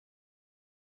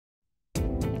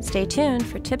Stay tuned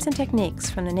for tips and techniques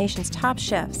from the nation's top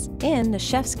chefs in the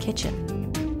Chef's Kitchen.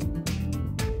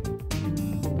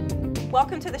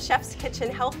 Welcome to the Chef's Kitchen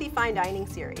Healthy Fine Dining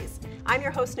Series. I'm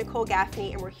your host, Nicole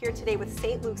Gaffney, and we're here today with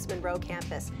St. Luke's Monroe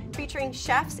campus, featuring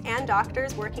chefs and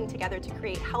doctors working together to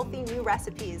create healthy new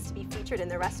recipes to be featured in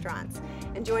their restaurants.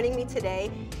 And joining me today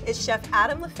is Chef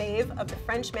Adam Lefave of the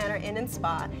French Manor Inn and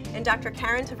Spa and Dr.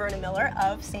 Taverna Miller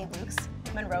of St. Luke's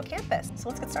Monroe campus. So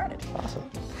let's get started. Awesome.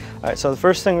 All right, so the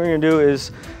first thing we're going to do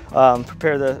is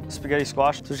prepare the spaghetti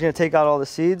squash. So we're just going to take out all the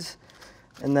seeds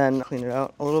and then clean it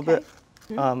out a little bit.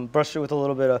 Brush it with a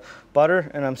little bit of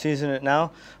butter, and I'm seasoning it now.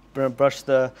 I'm going to brush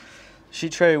the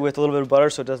sheet tray with a little bit of butter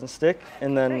so it doesn't stick,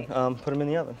 and then put them in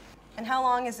the oven. And how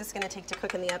long is this going to take to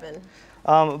cook in the oven?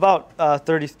 About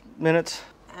 30 minutes.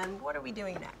 And what are we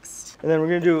doing next? And then we're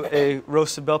going to do a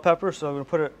roasted bell pepper, so I'm going to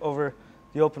put it over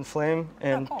the open flame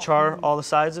and char all the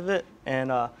sides of it, and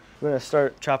we're going to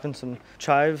start chopping some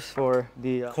chives for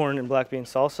the corn and black bean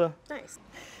salsa. Nice.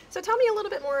 So tell me a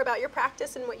little bit more about your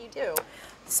practice and what you do.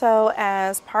 So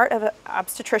as part of an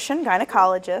obstetrician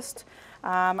gynecologist,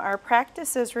 our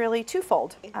practice is really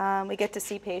twofold. We get to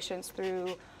see patients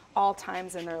through all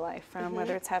times in their life, from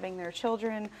whether it's having their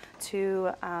children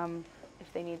to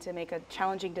if they need to make a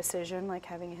challenging decision like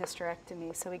having a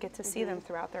hysterectomy. So we get to see them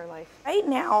throughout their life. Right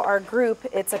now our group,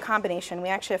 it's a combination. We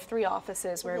actually have 3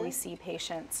 offices where we see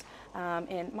patients.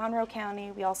 In Monroe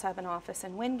County, we also have an office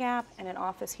in Wind Gap and an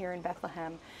office here in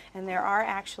Bethlehem. And there are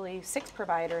actually 6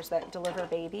 providers that deliver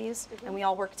babies, and we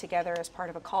all work together as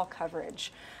part of a call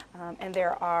coverage. And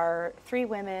there are 3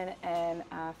 women and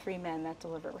 3 men that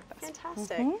deliver with us.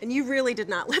 Fantastic. And you really did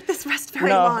not let this rest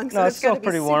very long, so it's going to be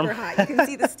pretty super warm. hot. You can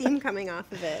see the steam coming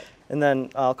off of it. And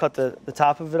then I'll cut the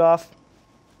top of it off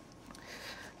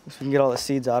so we can get all the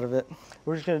seeds out of it.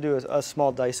 We're just going to do a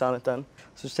small dice on it then.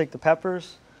 So just take the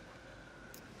peppers,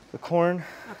 the corn,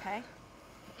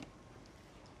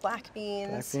 black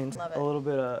beans, love it. A little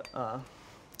bit of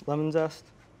lemon zest.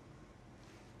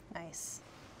 Nice.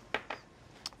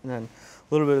 And then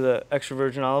a little bit of the extra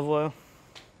virgin olive oil.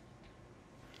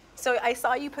 So I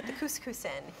saw you put the couscous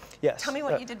in. Yes. Tell me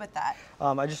what you did with that.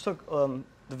 I just took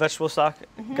the vegetable stock,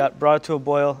 brought it to a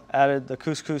boil, added the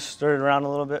couscous, stirred it around a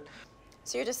little bit.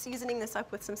 So you're just seasoning this up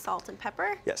with some salt and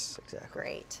pepper? Yes, exactly.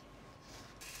 Great.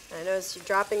 I noticed you're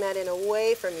dropping that in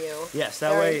away from you. Yes,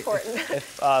 that Very way important.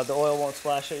 if the oil won't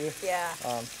splash at you. Yeah.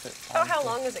 How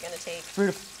long is it going to take? 3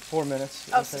 to 4 minutes.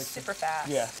 Oh, so super fast.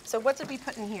 Yeah. So what did we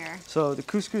put in here? So the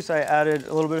couscous, I added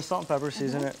a little bit of salt and pepper,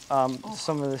 season it.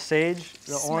 Some of the sage,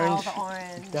 the orange. Smell the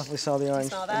orange. Definitely smell the orange.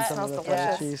 Smell that? And some of the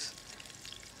Smells feta cheese.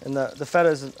 And the feta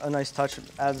is a nice touch. It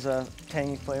adds a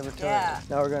tangy flavor to it.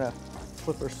 Now we're going to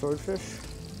flip our swordfish.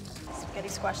 Spaghetti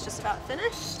squash just about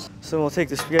finished. So we'll take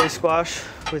the spaghetti squash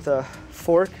with a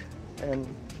fork and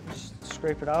just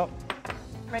scrape it out.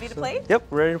 Ready to plate? Yep,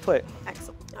 ready to plate.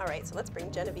 Excellent. All right, so let's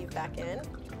bring Genevieve back in.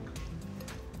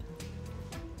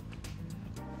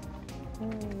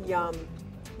 Yum.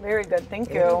 Very good,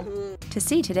 thank you. To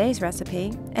see today's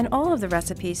recipe and all of the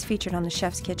recipes featured on the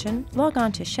Chef's Kitchen, log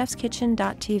on to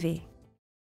chefskitchen.tv.